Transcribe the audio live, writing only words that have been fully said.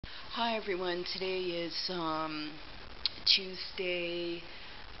Hi everyone, today is Tuesday,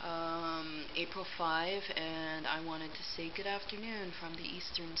 April 5, and I wanted to say good afternoon from the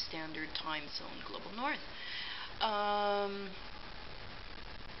Eastern Standard Time Zone, Global North. I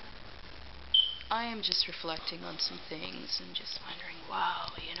am just reflecting on some things and just wondering,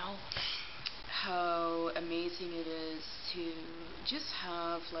 wow, how amazing it is to just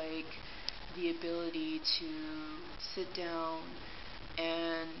have the ability to sit down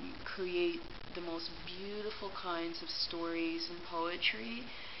and create the most beautiful kinds of stories and poetry,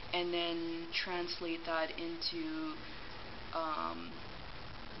 and then translate that into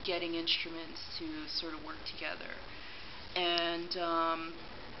getting instruments to sort of work together. And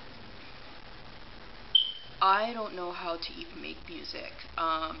I don't know how to even make music.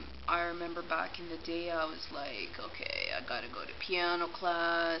 I remember back in the day I was like, okay, I gotta go to piano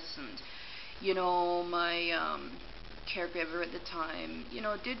class, and my caregiver at the time,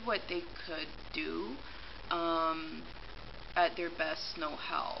 did what they could do at their best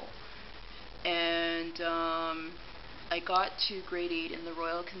know-how. And I got to grade 8 in the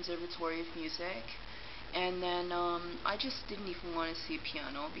Royal Conservatory of Music, and then I just didn't even want to see a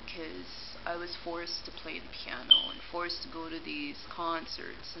piano because I was forced to play the piano and forced to go to these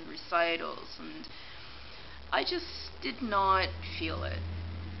concerts and recitals, and I just did not feel it.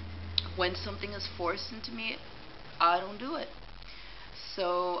 When something is forced into me, I don't do it.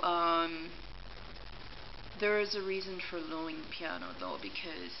 So there is a reason for learning the piano, though,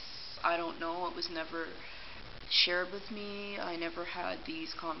 because I don't know, it was never shared with me. I never had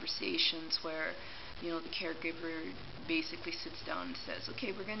these conversations where the caregiver basically sits down and says,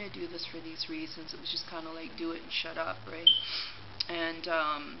 okay, we're going to do this for these reasons. It was just kind of like, do it and shut up, right? And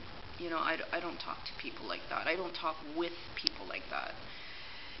I don't talk to people like that. I don't talk with people like that.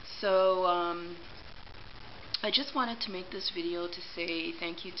 So I just wanted to make this video to say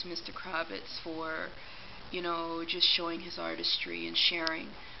thank you to Mr. Kravitz for, just showing his artistry and sharing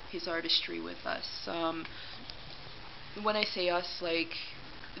his artistry with us. When I say us,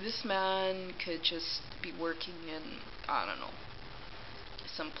 this man could just be working in, I don't know,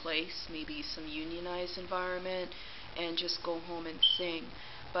 some place, maybe some unionized environment, and just go home and sing.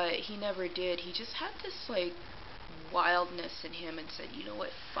 But he never did. He just had this, wildness in him and said, you know what,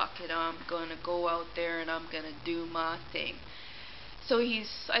 fuck it, I'm gonna go out there and I'm gonna do my thing. So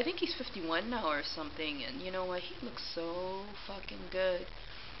I think he's 51 now or something, and you know what, he looks so fucking good.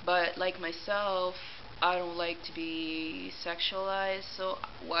 But like myself, I don't like to be sexualized, so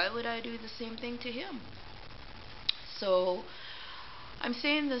why would I do the same thing to him? So I'm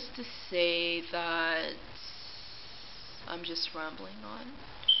saying this to say that I'm just rambling on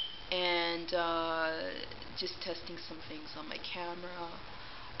and just testing some things on my camera.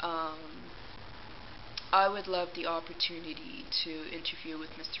 I would love the opportunity to interview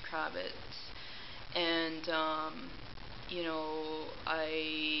with Mr. Kravitz, and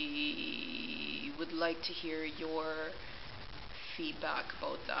I would like to hear your feedback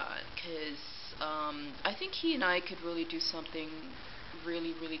about that, because I think he and I could really do something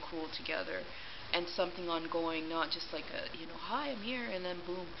really, really cool together, and something ongoing, not just like a, hi, I'm here, and then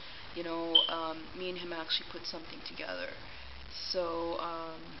boom, me and him actually put something together. So,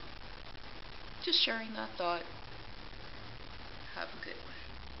 just sharing that thought. Have a good one.